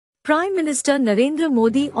Prime Minister Narendra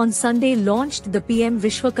Modi on Sunday launched the PM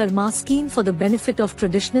Vishwakarma scheme for the benefit of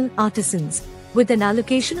traditional artisans, with an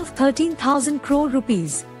allocation of 13,000 crore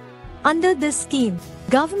rupees. Under this scheme,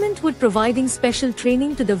 government would providing special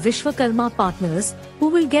training to the Vishwakarma partners, who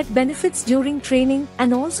will get benefits during training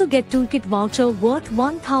and also get toolkit voucher worth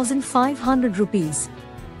 1,500 rupees.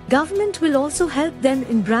 Government will also help them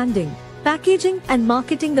in branding, packaging and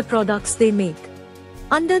marketing the products they make.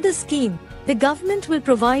 Under the scheme, the government will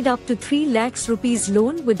provide up to 3 lakhs rupees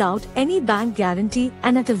loan without any bank guarantee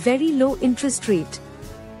and at a very low interest rate.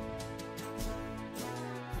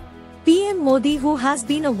 PM Modi, who has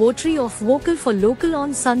been a votary of Vocal for Local,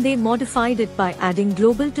 on Sunday modified it by adding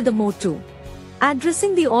global to the motto.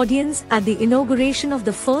 Addressing the audience at the inauguration of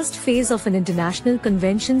the first phase of an international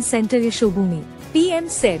convention center Yashobhumi, PM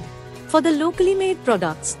said, "For the locally made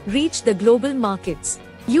products reach the global markets,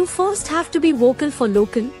 you first have to be vocal for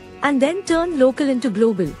local, and then turn local into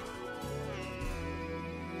global."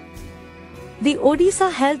 The Odisha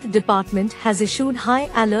Health Department has issued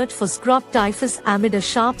high alert for scrub typhus amid a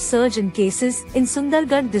sharp surge in cases in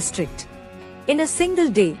Sundargarh district. In a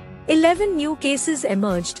single day, 11 new cases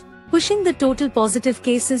emerged, pushing the total positive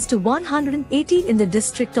cases to 180 in the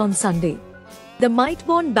district on Sunday. The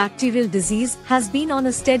mite-borne bacterial disease has been on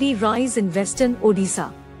a steady rise in western Odisha,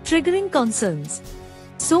 triggering concerns.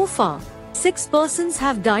 So far, 6 persons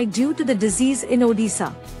have died due to the disease in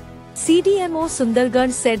Odisha. CDMO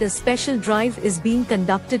Sundargarh said a special drive is being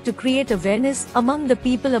conducted to create awareness among the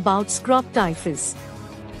people about scrub typhus.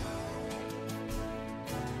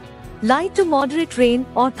 Light to moderate rain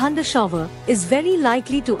or thunder shower is very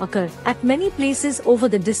likely to occur at many places over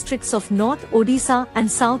the districts of North Odisha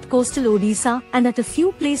and South Coastal Odisha and at a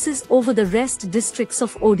few places over the rest districts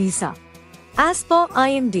of Odisha. As per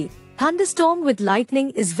IMD, thunderstorm with lightning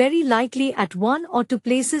is very likely at 1 or 2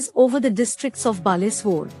 places over the districts of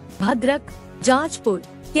Baleswar, Bhadrak, Jajpur,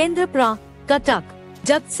 Kendrapara, Cuttack,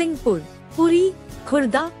 Jagtsinghpur, Puri,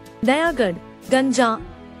 Khurda, Nayagarh, Ganjam,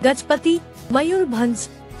 Gajpati, Mayurbhanj,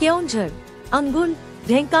 Keonjhar, Angul,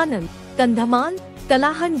 Dhenkanal, Kandhaman,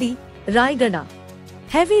 Kalahandi, Raigada.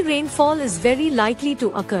 Heavy rainfall is very likely to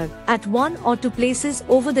occur at 1 or 2 places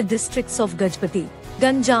over the districts of Gajpati,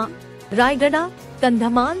 Ganjam, Raigada,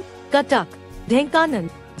 Kandhaman, Cuttack, Dhenkanal,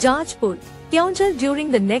 Jajpur, Keonjhar during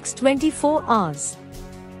the next 24 hours.